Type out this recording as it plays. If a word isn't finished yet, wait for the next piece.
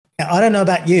Now, I don't know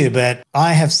about you, but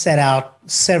I have set out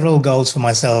several goals for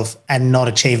myself and not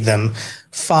achieved them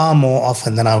far more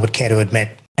often than I would care to admit.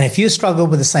 And if you struggle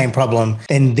with the same problem,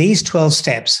 then these 12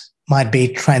 steps might be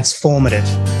transformative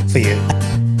for you.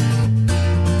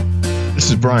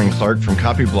 This is Brian Clark from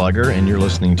Copyblogger, and you're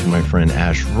listening to my friend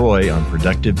Ash Roy on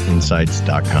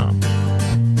ProductiveInsights.com.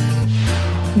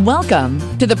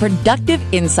 Welcome to the Productive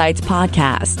Insights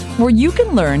Podcast, where you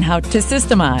can learn how to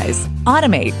systemize,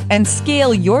 automate, and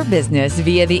scale your business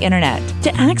via the internet.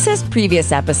 To access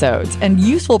previous episodes and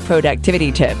useful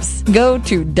productivity tips, go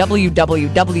to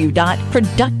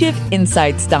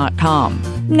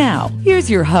www.productiveinsights.com. Now, here's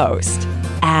your host,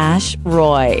 Ash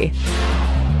Roy.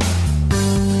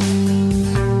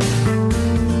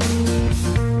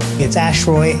 It's Ash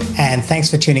Roy, and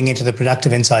thanks for tuning into the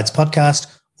Productive Insights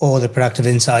Podcast or the Productive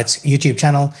Insights YouTube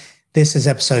channel. This is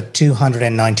episode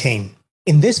 219.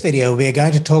 In this video, we are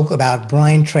going to talk about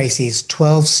Brian Tracy's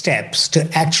 12 steps to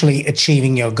actually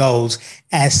achieving your goals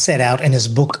as set out in his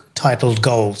book titled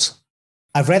Goals.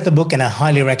 I've read the book and I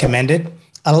highly recommend it.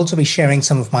 I'll also be sharing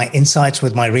some of my insights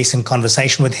with my recent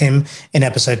conversation with him in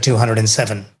episode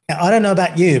 207. Now, I don't know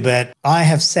about you, but I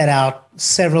have set out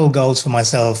several goals for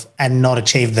myself and not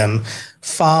achieved them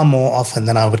far more often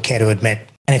than I would care to admit.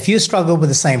 And if you struggle with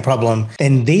the same problem,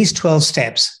 then these 12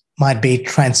 steps might be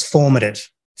transformative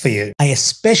for you. I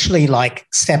especially like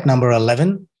step number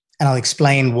 11, and I'll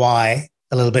explain why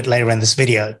a little bit later in this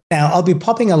video. Now, I'll be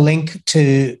popping a link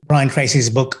to Brian Tracy's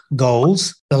book,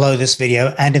 Goals, below this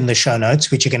video and in the show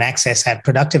notes, which you can access at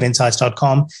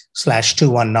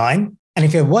productiveinsights.com/219. And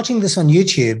if you're watching this on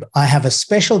YouTube, I have a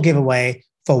special giveaway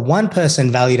for one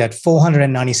person valued at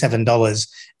 $497,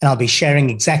 and I'll be sharing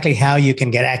exactly how you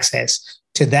can get access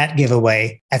to that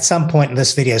giveaway at some point in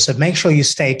this video. So make sure you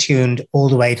stay tuned all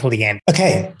the way till the end.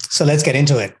 Okay, so let's get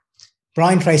into it.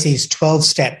 Brian Tracy's 12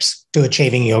 steps to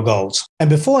achieving your goals. And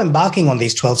before embarking on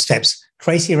these 12 steps,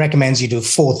 Tracy recommends you do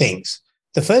 4 things.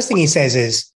 The first thing he says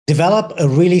is develop a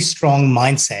really strong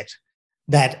mindset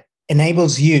that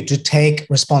enables you to take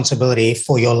responsibility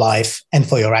for your life and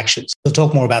for your actions. We'll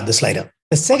talk more about this later.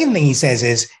 The second thing he says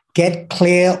is get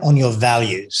clear on your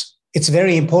values. It's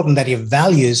very important that your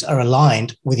values are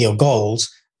aligned with your goals.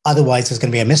 Otherwise, there's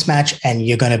going to be a mismatch and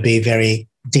you're going to be very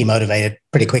demotivated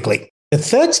pretty quickly. The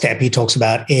third step he talks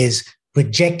about is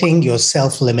rejecting your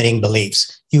self-limiting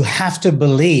beliefs. You have to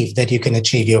believe that you can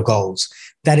achieve your goals.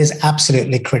 That is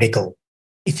absolutely critical.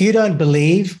 If you don't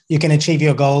believe you can achieve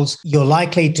your goals, you're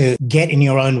likely to get in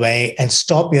your own way and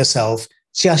stop yourself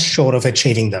just short of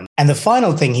achieving them. And the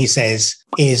final thing he says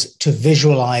is to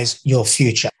visualize your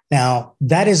future. Now,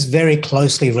 that is very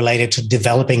closely related to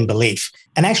developing belief.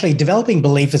 And actually, developing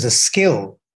belief is a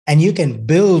skill, and you can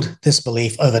build this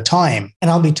belief over time. And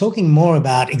I'll be talking more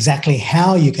about exactly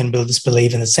how you can build this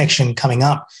belief in the section coming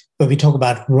up, where we talk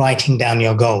about writing down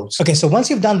your goals. Okay, so once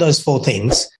you've done those 4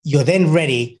 things, you're then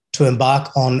ready to embark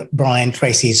on Brian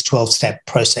Tracy's 12-step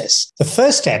process. The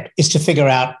first step is to figure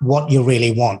out what you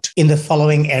really want in the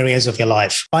following areas of your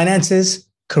life: finances,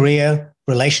 career,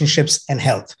 relationships, and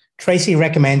health. Tracy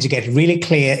recommends you get really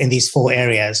clear in these 4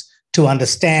 areas to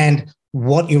understand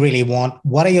what you really want,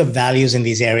 what are your values in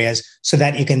these areas, so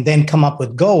that you can then come up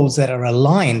with goals that are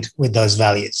aligned with those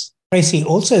values. Tracy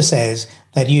also says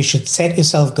that you should set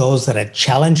yourself goals that are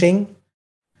challenging,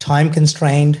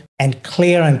 time-constrained, and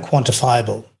clear and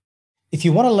quantifiable. If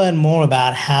you want to learn more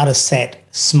about how to set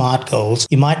SMART goals,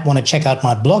 you might want to check out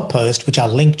my blog post, which I'll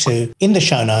link to in the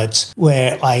show notes,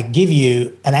 where I give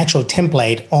you an actual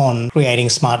template on creating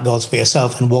SMART goals for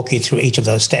yourself and walk you through each of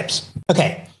those steps.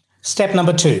 Okay, step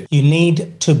number 2, you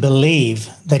need to believe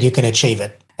that you can achieve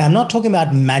it. Now, I'm not talking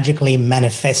about magically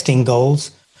manifesting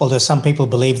goals, although some people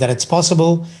believe that it's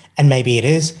possible, and maybe it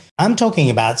is. I'm talking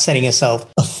about setting yourself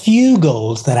a few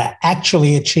goals that are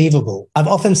actually achievable. I've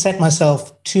often set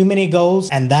myself too many goals,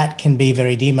 and that can be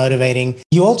very demotivating.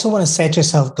 You also want to set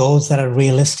yourself goals that are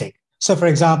realistic. So, for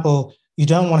example, you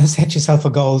don't want to set yourself a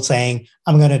goal saying,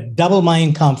 I'm going to double my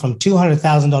income from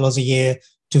 $200,000 a year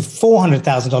to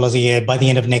 $400,000 a year by the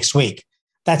end of next week.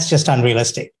 That's just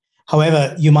unrealistic.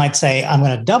 However, you might say, I'm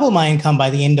going to double my income by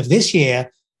the end of this year,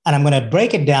 and I'm going to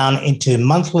break it down into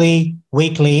monthly,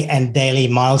 weekly, and daily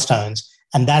milestones.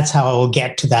 And that's how I will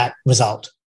get to that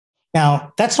result.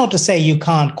 Now, that's not to say you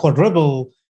can't quadruple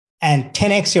and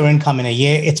 10x your income in a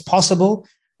year. It's possible,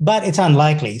 but it's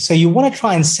unlikely. So you want to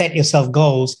try and set yourself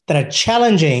goals that are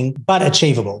challenging, but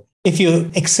achievable. If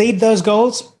you exceed those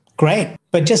goals, great,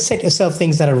 but just set yourself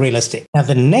things that are realistic. Now,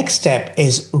 the next step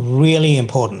is really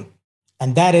important,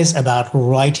 and that is about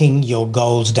writing your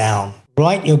goals down.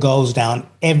 Write your goals down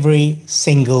every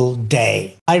single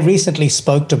day. I recently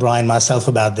spoke to Brian myself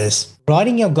about this.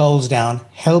 Writing your goals down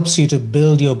helps you to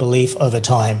build your belief over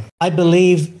time. I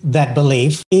believe that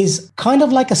belief is kind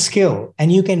of like a skill,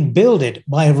 and you can build it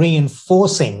by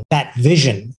reinforcing that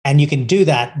vision. And you can do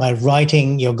that by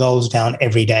writing your goals down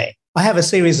every day. I have a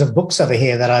series of books over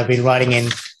here that I've been writing in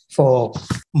for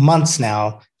months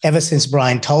now, ever since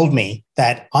Brian told me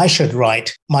that I should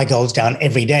write my goals down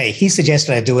every day. He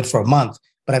suggested I do it for a month,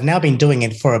 but I've now been doing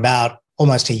it for about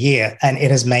almost a year, and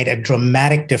it has made a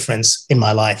dramatic difference in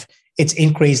my life. It's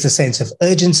increased the sense of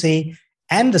urgency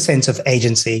and the sense of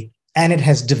agency, and it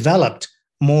has developed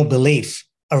more belief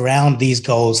around these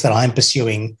goals that I'm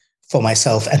pursuing for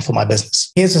myself and for my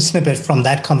business. Here's a snippet from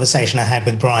that conversation I had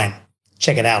with Brian.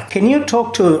 Check it out. Can you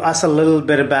talk to us a little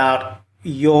bit about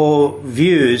your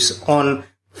views on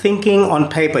thinking on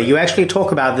paper? You actually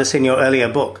talk about this in your earlier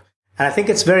book, and I think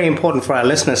it's very important for our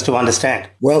listeners to understand.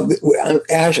 Well,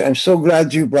 Ash, I'm so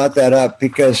glad you brought that up,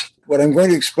 because what I'm going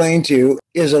to explain to you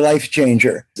is a life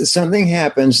changer. Something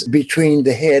happens between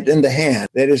the head and the hand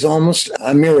that is almost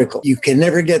a miracle. You can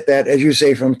never get that, as you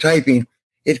say, from typing.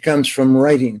 It comes from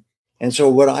writing. And so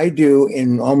what I do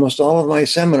in almost all of my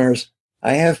seminars,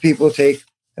 I have people take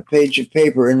a page of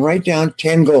paper and write down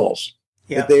 10 goals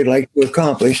that they'd like to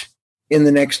accomplish in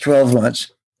the next 12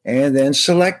 months, and then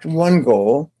select one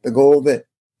goal, the goal that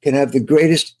can have the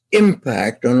greatest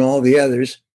impact on all the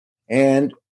others,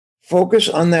 and focus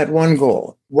on that one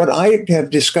goal. What I have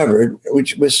discovered,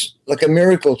 which was like a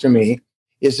miracle to me,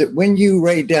 is that when you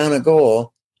write down a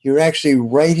goal, you're actually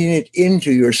writing it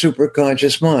into your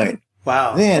superconscious mind.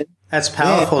 Wow. That's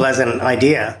powerful as an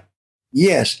idea.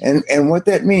 Yes. And what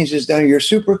that means is now your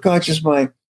superconscious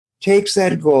mind takes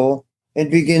that goal and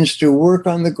begins to work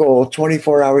on the goal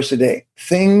 24 hours a day.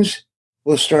 Things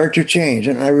will start to change.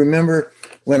 And I remember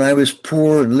when I was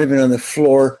poor and living on the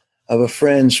floor of a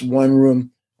friend's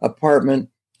one-room apartment,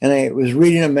 and I was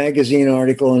reading a magazine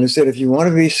article, and it said, if you want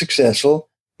to be successful,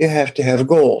 you have to have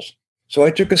goals. So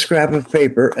I took a scrap of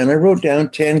paper and I wrote down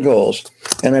 10 goals,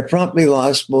 and I promptly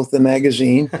lost both the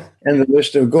magazine and the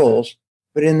list of goals.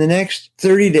 But in the next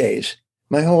 30 days,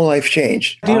 my whole life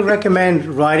changed. Do you recommend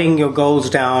writing your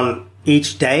goals down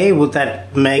each day? Would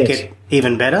that make it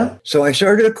even better? So I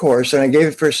started a course, and I gave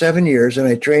it for 7 years, and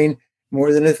I trained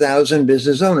more than 1,000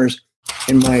 business owners.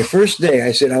 In my first day,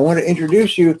 I said, I want to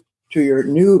introduce you to your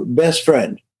new best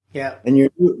friend. Yeah. And your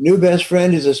new best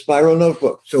friend is a spiral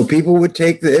notebook. So people would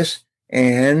take this,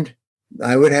 and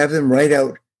I would have them write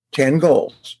out 10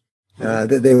 goals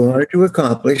that they wanted to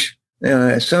accomplish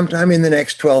sometime in the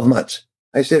next 12 months.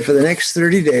 I said, for the next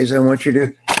 30 days, I want you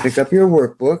to pick up your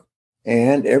workbook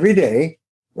and every day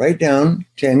write down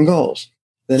 10 goals.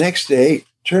 The next day,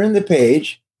 turn the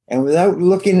page, and without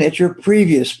looking at your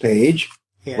previous page,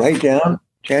 write down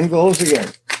 10 goals again.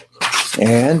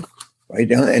 And write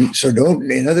down, and so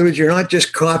in other words, you're not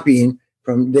just copying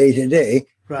from day to day,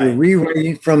 you're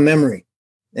rewriting from memory.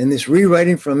 And this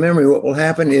rewriting from memory, what will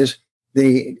happen is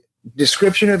the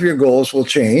description of your goals will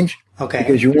change,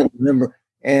 because you won't remember,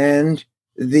 and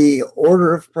the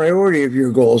order of priority of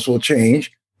your goals will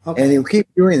change, and you'll keep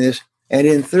doing this. And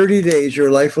in 30 days,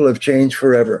 your life will have changed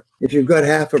forever. If you've got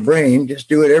half a brain, just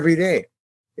do it every day.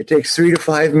 It takes 3 to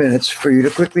 5 minutes for you to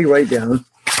quickly write down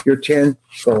your 10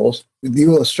 goals.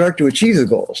 You will start to achieve the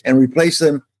goals and replace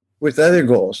them with other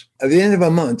goals. At the end of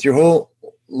a month, your whole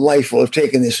life will have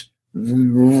taken this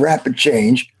rapid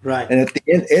change. Right. And at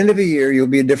the end of a year, you'll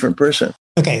be a different person.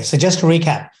 Okay, so just to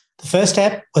recap, the first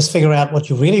step was figure out what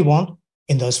you really want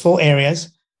in those 4 areas.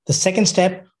 The second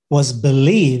step was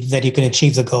believe that you can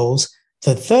achieve the goals.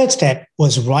 The third step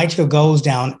was write your goals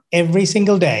down every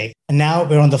single day. And now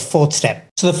we're on the 4th step.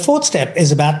 So the 4th step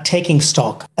is about taking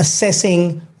stock,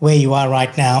 assessing where you are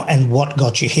right now and what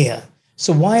got you here.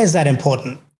 So why is that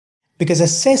important? Because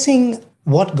assessing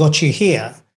what got you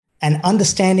here and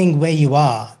understanding where you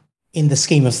are in the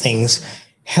scheme of things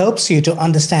helps you to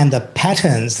understand the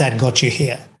patterns that got you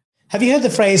here. Have you heard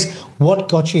the phrase, what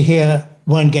got you here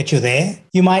won't get you there?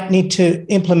 You might need to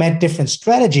implement different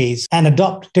strategies and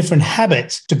adopt different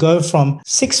habits to go from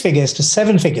 6 figures to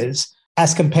 7 figures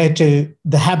as compared to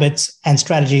the habits and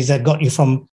strategies that got you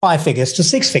from 5 figures to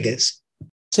 6 figures.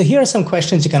 So here are some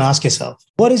questions you can ask yourself.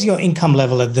 What is your income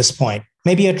level at this point?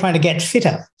 Maybe you're trying to get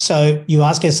fitter. So you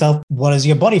ask yourself, what is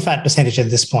your body fat percentage at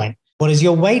this point? What is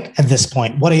your weight at this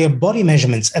point? What are your body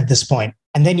measurements at this point?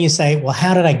 And then you say, well,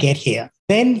 how did I get here?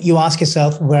 Then you ask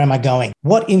yourself, where am I going?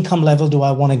 What income level do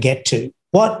I want to get to?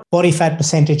 What body fat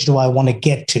percentage do I want to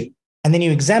get to? And then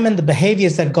you examine the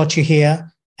behaviors that got you here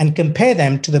and compare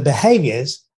them to the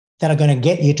behaviors that are going to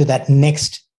get you to that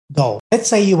next goal. Let's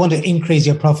say you want to increase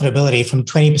your profitability from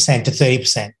 20% to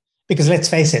 30%, because let's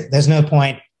face it, there's no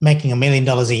point making $1 million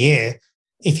a year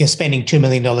if you're spending $2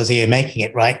 million a year making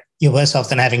it, right? You're worse off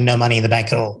than having no money in the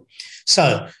bank at all.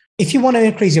 So if you want to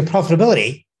increase your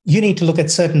profitability, you need to look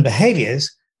at certain behaviors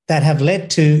that have led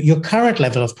to your current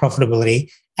level of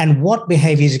profitability and what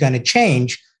behaviors are going to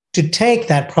change to take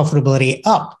that profitability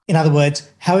up. In other words,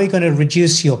 how are you going to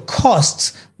reduce your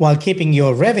costs while keeping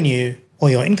your revenue or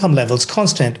your income levels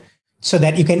constant so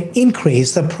that you can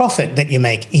increase the profit that you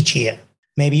make each year?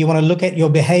 Maybe you want to look at your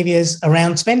behaviors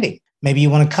around spending. Maybe you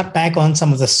want to cut back on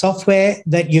some of the software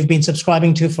that you've been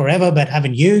subscribing to forever but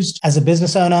haven't used as a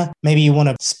business owner. Maybe you want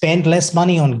to spend less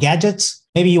money on gadgets.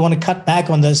 Maybe you want to cut back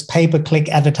on those pay-per-click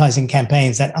advertising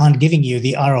campaigns that aren't giving you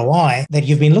the ROI that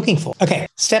you've been looking for. Okay,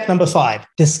 step number 5,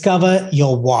 discover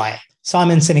your why.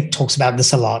 Simon Sinek talks about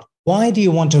this a lot. Why do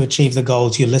you want to achieve the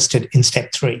goals you listed in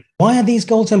step 3? Why are these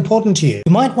goals important to you?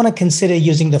 You might want to consider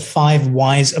using the 5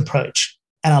 whys approach.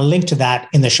 And I'll link to that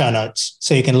in the show notes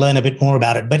so you can learn a bit more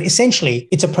about it. But essentially,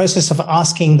 it's a process of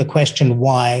asking the question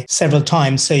why several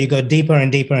times so you go deeper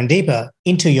and deeper and deeper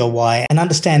into your why and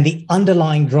understand the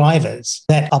underlying drivers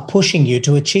that are pushing you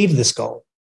to achieve this goal.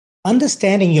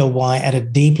 Understanding your why at a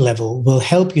deep level will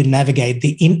help you navigate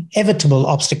the inevitable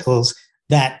obstacles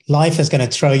that life is going to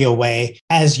throw your way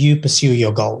as you pursue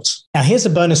your goals. Now, here's a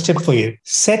bonus tip for you.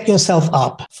 Set yourself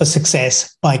up for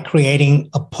success by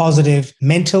creating a positive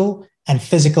mental and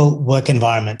physical work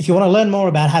environment. If you want to learn more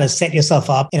about how to set yourself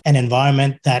up in an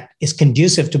environment that is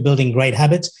conducive to building great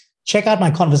habits, check out my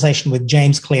conversation with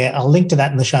James Clear. I'll link to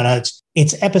that in the show notes.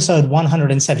 It's episode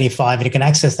 175, and you can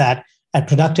access that at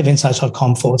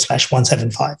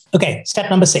productiveinsights.com/175. Okay,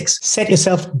 step number 6, set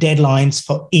yourself deadlines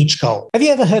for each goal. Have you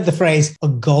ever heard the phrase, a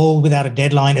goal without a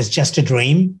deadline is just a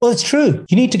dream? Well, it's true.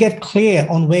 You need to get clear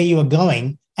on where you are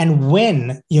going and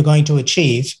when you're going to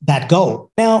achieve that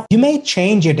goal. Now, you may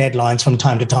change your deadlines from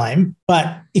time to time,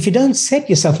 but if you don't set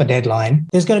yourself a deadline,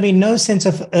 there's going to be no sense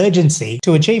of urgency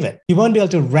to achieve it. You won't be able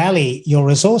to rally your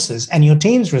resources and your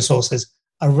team's resources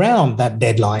around that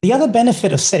deadline. The other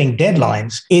benefit of setting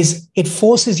deadlines is it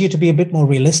forces you to be a bit more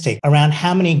realistic around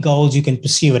how many goals you can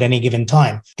pursue at any given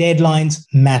time. Deadlines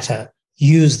matter.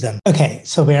 Use them. Okay,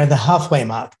 so we're at the halfway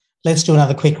mark. Let's do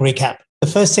another quick recap. The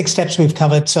first 6 steps we've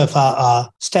covered so far are: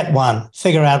 step 1,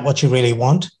 figure out what you really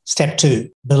want. Step 2,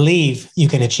 believe you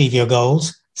can achieve your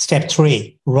goals. Step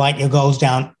 3, write your goals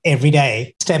down every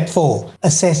day. Step 4,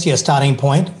 assess your starting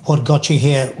point. What got you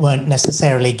here won't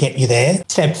necessarily get you there.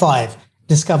 Step 5,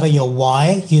 discover your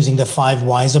why using the 5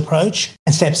 whys approach.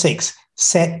 And step 6,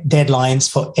 set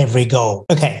deadlines for every goal.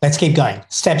 Okay, let's keep going.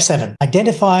 Step 7,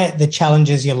 identify the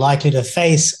challenges you're likely to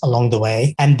face along the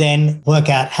way and then work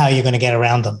out how you're going to get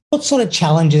around them. What sort of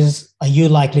challenges are you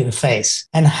likely to face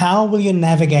and how will you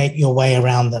navigate your way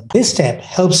around them? This step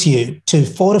helps you to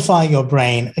fortify your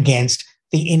brain against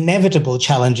the inevitable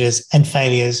challenges and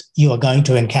failures you are going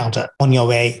to encounter on your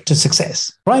way to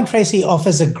success. Brian Tracy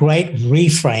offers a great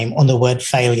reframe on the word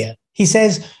failure. He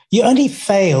says, you only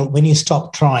fail when you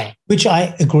stop trying, which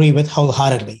I agree with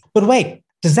wholeheartedly. But wait,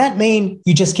 does that mean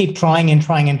you just keep trying and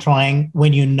trying and trying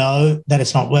when you know that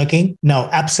it's not working? No,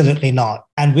 absolutely not.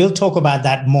 And we'll talk about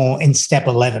that more in step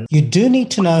 11. You do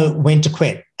need to know when to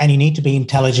quit and you need to be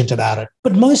intelligent about it.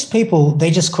 But most people, they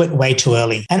just quit way too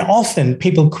early. And often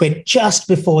people quit just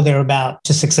before they're about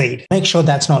to succeed. Make sure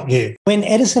that's not you. When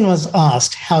Edison was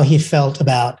asked how he felt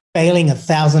about failing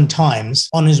 1,000 times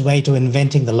on his way to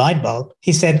inventing the light bulb,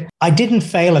 he said, I didn't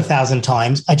fail 1,000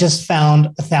 times. I just found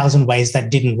 1,000 ways that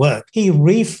didn't work. He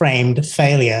reframed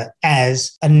failure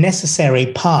as a necessary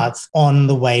path on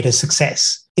the way to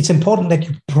success. It's important that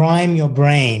you prime your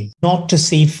brain not to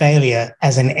see failure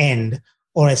as an end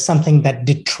or as something that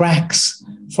detracts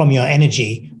from your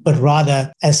energy, but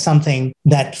rather as something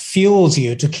that fuels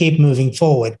you to keep moving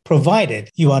forward, provided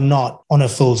you are not on a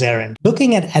fool's errand.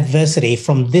 Looking at adversity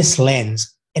from this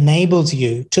lens enables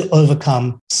you to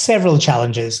overcome several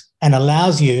challenges and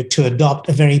allows you to adopt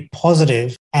a very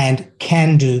positive and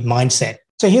can-do mindset.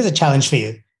 So here's a challenge for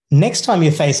you. Next time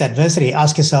you face adversity,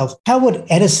 ask yourself, how would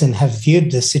Edison have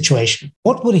viewed this situation?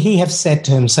 What would he have said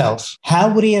to himself? How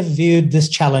would he have viewed this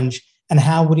challenge? And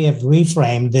how would he have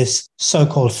reframed this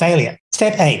so-called failure?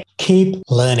 Step 8, keep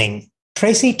learning.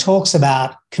 Tracy talks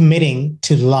about committing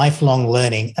to lifelong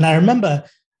learning. And I remember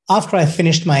after I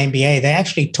finished my MBA, they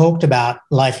actually talked about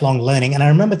lifelong learning. And I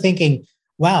remember thinking,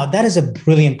 wow, that is a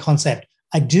brilliant concept.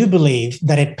 I do believe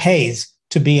that it pays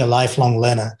to be a lifelong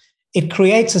learner. It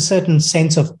creates a certain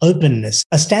sense of openness,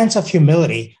 a stance of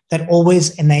humility that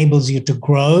always enables you to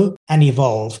grow and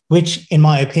evolve, which, in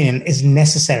my opinion, is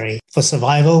necessary for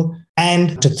survival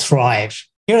and to thrive.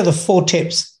 Here are the 4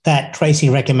 tips that Tracy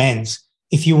recommends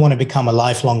if you want to become a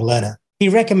lifelong learner. He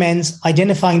recommends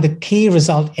identifying the key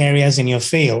result areas in your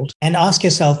field and ask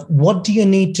yourself, what do you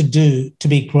need to do to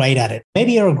be great at it?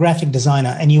 Maybe you're a graphic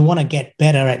designer and you want to get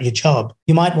better at your job.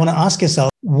 You might want to ask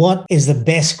yourself, what is the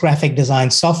best graphic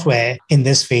design software in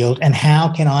this field and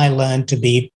how can I learn to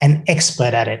be an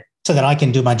expert at it so that I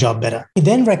can do my job better? He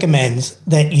then recommends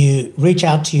that you reach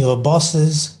out to your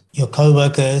bosses, your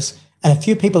coworkers, and a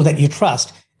few people that you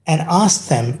trust and ask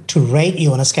them to rate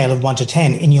you on a scale of 1 to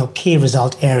 10 in your key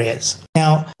result areas.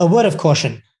 Now, a word of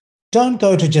caution. Don't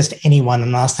go to just anyone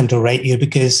and ask them to rate you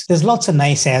because there's lots of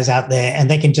naysayers out there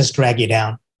and they can just drag you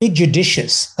down. Be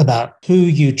judicious about who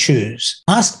you choose.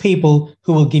 Ask people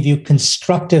who will give you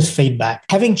constructive feedback.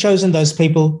 Having chosen those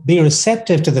people, be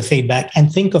receptive to the feedback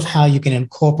and think of how you can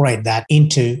incorporate that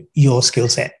into your skill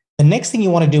set. The next thing you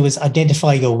want to do is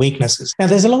identify your weaknesses. Now,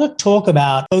 there's a lot of talk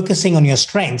about focusing on your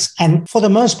strengths. And for the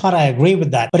most part, I agree with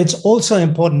that. But it's also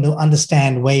important to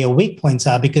understand where your weak points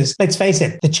are because let's face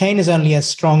it, the chain is only as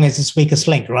strong as its weakest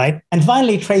link, right? And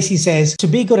finally, Tracy says, to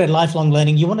be good at lifelong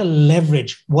learning, you want to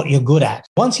leverage what you're good at.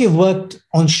 Once you've worked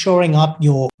on shoring up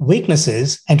your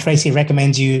weaknesses, and Tracy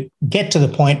recommends you get to the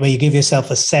point where you give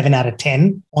yourself a 7 out of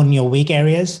 10 on your weak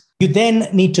areas, you then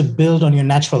need to build on your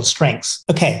natural strengths.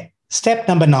 Okay. Step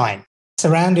number 9,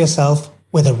 surround yourself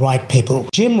with the right people.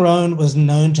 Jim Rohn was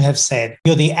known to have said,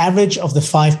 you're the average of the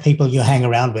 5 people you hang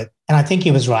around with. And I think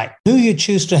he was right. Who you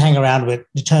choose to hang around with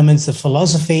determines the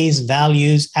philosophies,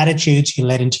 values, attitudes you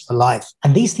let into your life.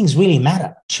 And these things really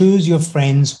matter. Choose your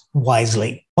friends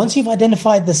wisely. Once you've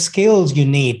identified the skills you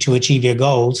need to achieve your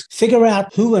goals, figure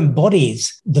out who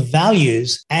embodies the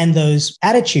values and those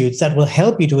attitudes that will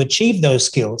help you to achieve those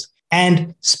skills.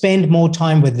 And spend more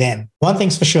time with them. One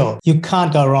thing's for sure, you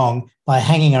can't go wrong by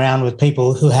hanging around with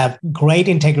people who have great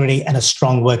integrity and a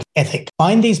strong work ethic.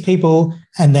 Find these people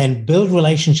and then build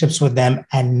relationships with them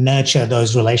and nurture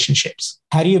those relationships.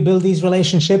 How do you build these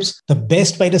relationships? The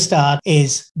best way to start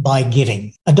is by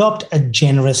giving. Adopt a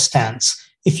generous stance.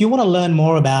 If you want to learn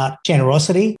more about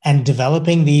generosity and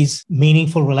developing these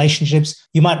meaningful relationships,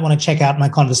 you might want to check out my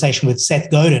conversation with Seth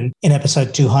Godin in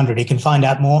episode 200. You can find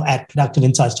out more at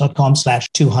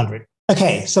productiveinsights.com/200.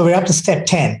 Okay, so we're up to step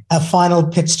 10, our final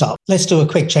pit stop. Let's do a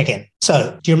quick check-in.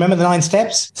 So, do you remember the 9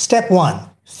 steps? Step 1,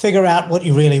 figure out what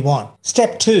you really want.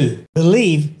 Step 2,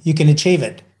 believe you can achieve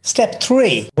it. Step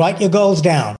 3, write your goals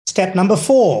down. Step number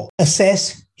 4,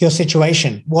 assess your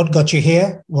situation. What got you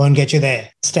here won't get you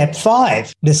there. Step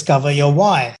 5, discover your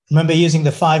why. Remember using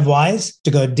the 5 whys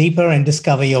to go deeper and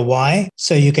discover your why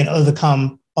so you can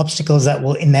overcome obstacles that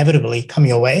will inevitably come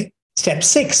your way. Step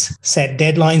 6, set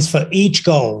deadlines for each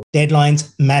goal.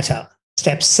 Deadlines matter.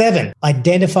 Step 7,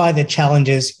 identify the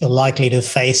challenges you're likely to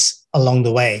face along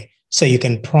the way so you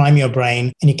can prime your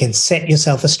brain and you can set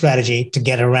yourself a strategy to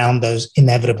get around those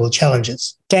inevitable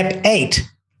challenges. Step 8,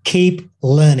 keep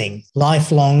learning,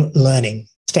 lifelong learning.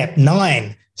 Step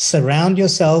 9, surround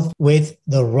yourself with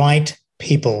the right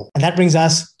people. And that brings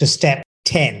us to step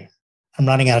 10. I'm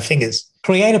running out of fingers.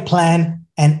 Create a plan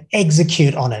and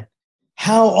execute on it.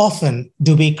 How often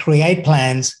do we create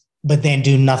plans but then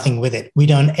do nothing with it? We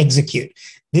don't execute.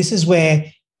 This is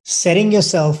where setting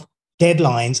yourself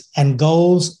deadlines and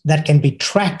goals that can be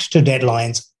tracked to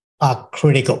deadlines are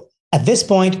critical. At this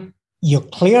point, you're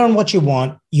clear on what you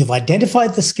want. You've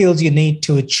identified the skills you need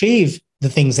to achieve the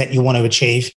things that you want to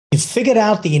achieve. You've figured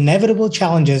out the inevitable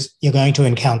challenges you're going to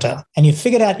encounter. And you've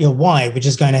figured out your why, which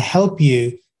is going to help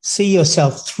you see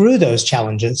yourself through those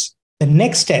challenges. The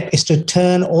next step is to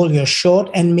turn all your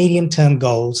short and medium-term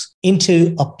goals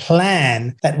into a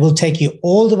plan that will take you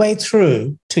all the way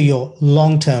through to your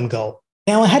long-term goal.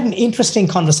 Now, I had an interesting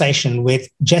conversation with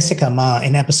Jessica Ma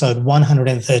in episode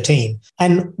 113.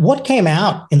 And what came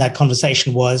out in that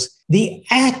conversation was the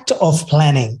act of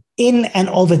planning in and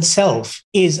of itself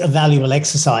is a valuable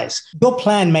exercise. Your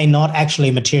plan may not actually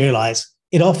materialize.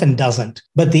 It often doesn't.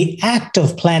 But the act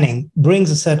of planning brings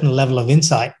a certain level of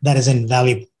insight that is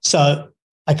invaluable. So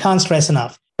I can't stress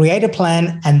enough. Create a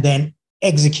plan and then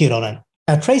execute on it.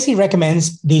 Now, Tracy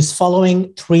recommends these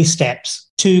following 3 steps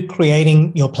to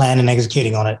creating your plan and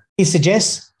executing on it. He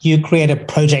suggests you create a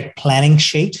project planning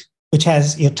sheet, which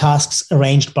has your tasks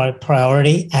arranged by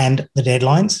priority and the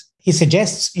deadlines. He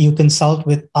suggests you consult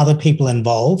with other people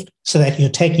involved so that you're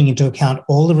taking into account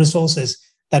all the resources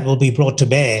that will be brought to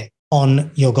bear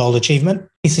on your goal achievement.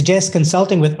 He suggests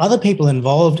consulting with other people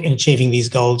involved in achieving these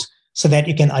goals so that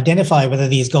you can identify whether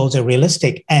these goals are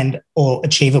realistic and or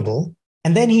achievable.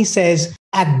 And then he says,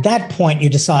 at that point, you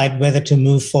decide whether to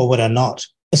move forward or not,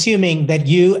 assuming that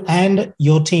you and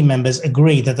your team members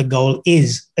agree that the goal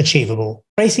is achievable.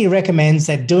 Tracy recommends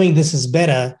that doing this is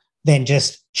better than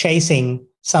just chasing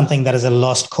something that is a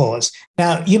lost cause.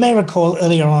 Now, you may recall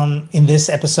earlier on in this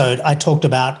episode, I talked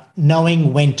about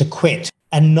knowing when to quit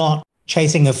and not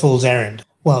chasing a fool's errand.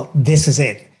 Well, this is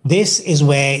it. This is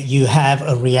where you have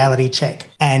a reality check,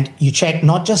 and you check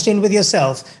not just in with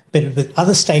yourself, but with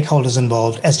other stakeholders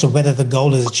involved as to whether the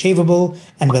goal is achievable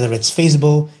and whether it's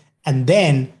feasible. And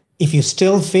then if you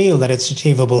still feel that it's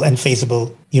achievable and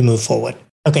feasible, you move forward.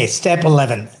 Okay, step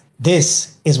 11.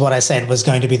 This is what I said was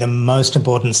going to be the most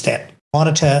important step.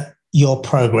 Monitor your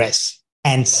progress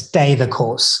and stay the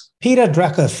course. Peter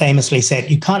Drucker famously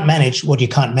said, you can't manage what you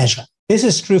can't measure. This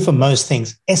is true for most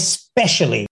things,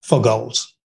 especially for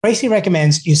goals. Tracy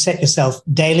recommends you set yourself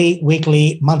daily,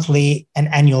 weekly, monthly,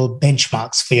 and annual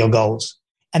benchmarks for your goals,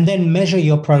 and then measure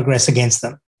your progress against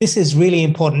them. This is really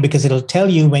important because it'll tell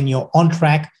you when you're on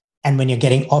track and when you're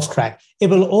getting off track.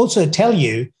 It will also tell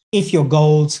you if your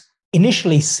goals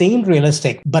initially seemed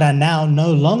realistic, but are now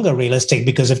no longer realistic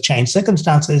because of changed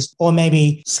circumstances or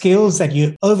maybe skills that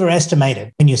you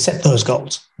overestimated when you set those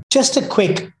goals. Just a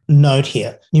quick note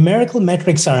here. Numerical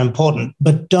metrics are important,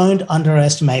 but don't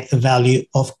underestimate the value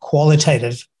of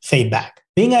qualitative feedback.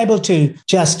 Being able to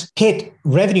just hit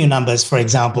revenue numbers, for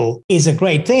example, is a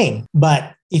great thing,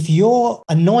 but if you're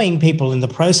annoying people in the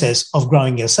process of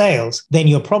growing your sales, then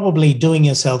you're probably doing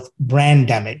yourself brand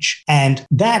damage. And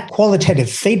that qualitative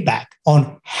feedback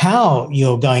on how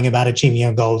you're going about achieving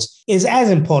your goals is as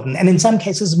important, and in some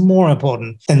cases more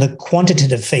important, than the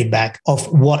quantitative feedback of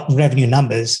what revenue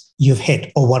numbers you've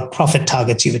hit or what profit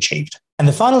targets you've achieved. And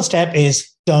the final step is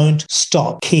don't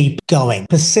stop, keep going.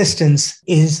 Persistence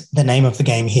is the name of the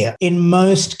game here. In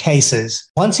most cases,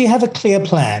 once you have a clear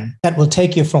plan that will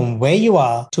take you from where you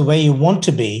are to where you want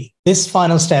to be, this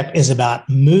final step is about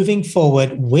moving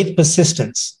forward with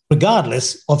persistence,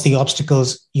 regardless of the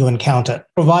obstacles you encounter,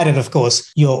 provided, of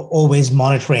course, you're always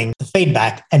monitoring the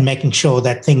feedback and making sure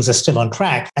that things are still on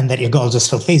track and that your goals are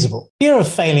still feasible. Fear of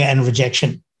failure and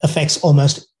rejection affects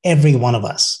almost every one of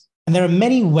us. And there are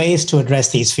many ways to address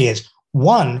these fears.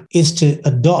 One is to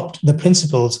adopt the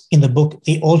principles in the book,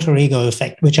 The Alter Ego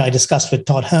Effect, which I discussed with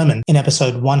Todd Herman in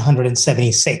episode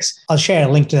 176. I'll share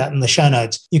a link to that in the show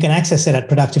notes. You can access it at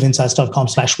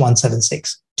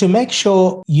productiveinsights.com/176. To make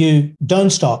sure you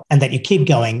don't stop and that you keep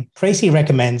going, Tracy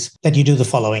recommends that you do the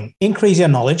following. Increase your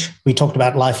knowledge. We talked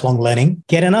about lifelong learning.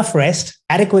 Get enough rest.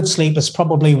 Adequate sleep is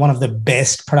probably one of the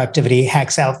best productivity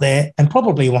hacks out there and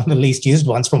probably one of the least used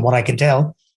ones from what I can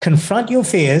tell. Confront your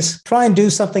fears. Try and do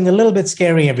something a little bit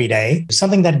scary every day,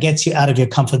 something that gets you out of your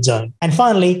comfort zone. And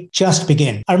finally, just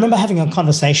begin. I remember having a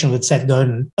conversation with Seth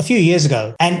Godin a few years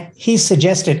ago, and he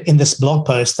suggested in this blog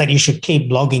post that you should keep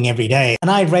blogging every day. And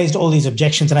I raised all these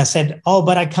objections and I said, oh,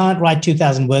 but I can't write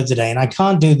 2,000 words a day and I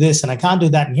can't do this and I can't do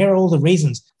that. And here are all the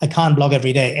reasons I can't blog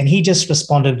every day. And he just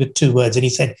responded with 2 words and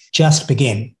he said, just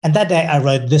begin. And that day I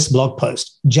wrote this blog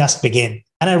post, just begin.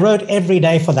 And I wrote every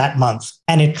day for that month,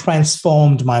 and it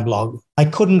transformed my blog. I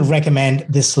couldn't recommend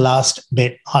this last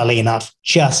bit highly enough.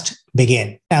 Just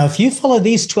begin. Now, if you follow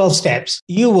these 12 steps,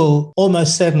 you will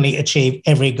almost certainly achieve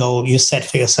every goal you set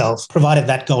for yourself, provided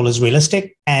that goal is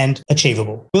realistic and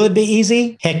achievable. Will it be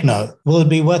easy? Heck no. Will it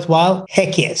be worthwhile?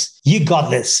 Heck yes. You got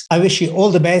this. I wish you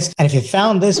all the best. And if you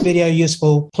found this video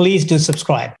useful, please do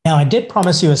subscribe. Now, I did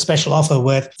promise you a special offer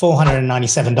worth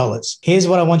 $497. Here's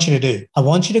what I want you to do. I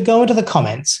want you to go into the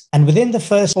comments, and within the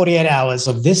first 48 hours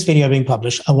of this video being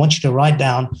published, I want you to write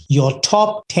down your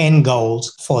top 10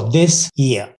 goals for this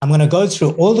year. I'm going to go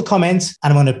through all the comments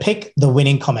and I'm going to pick the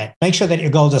winning comment. Make sure that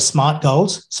your goals are SMART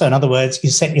goals. So in other words,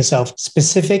 you set yourself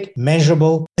specific,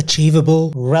 measurable,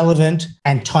 achievable, relevant,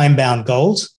 and time-bound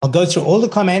goals. I'll go through all the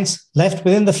comments left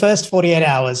within the first 48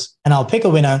 hours and I'll pick a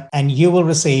winner, and you will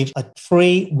receive a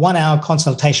free 1-hour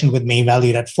consultation with me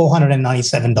valued at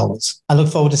 $497. I look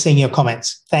forward to seeing your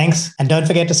comments. Thanks. And don't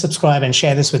forget to subscribe and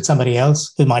share this with somebody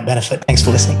else who might benefit. Thanks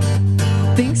for listening.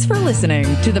 Thanks for listening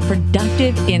to the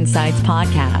Productive Insights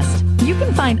Podcast. You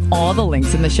can find all the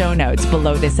links in the show notes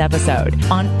below this episode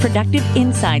on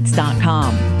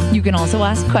productiveinsights.com. You can also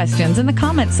ask questions in the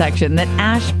comment section that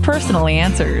Ash personally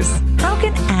answers. How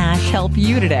can Ash help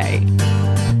you today?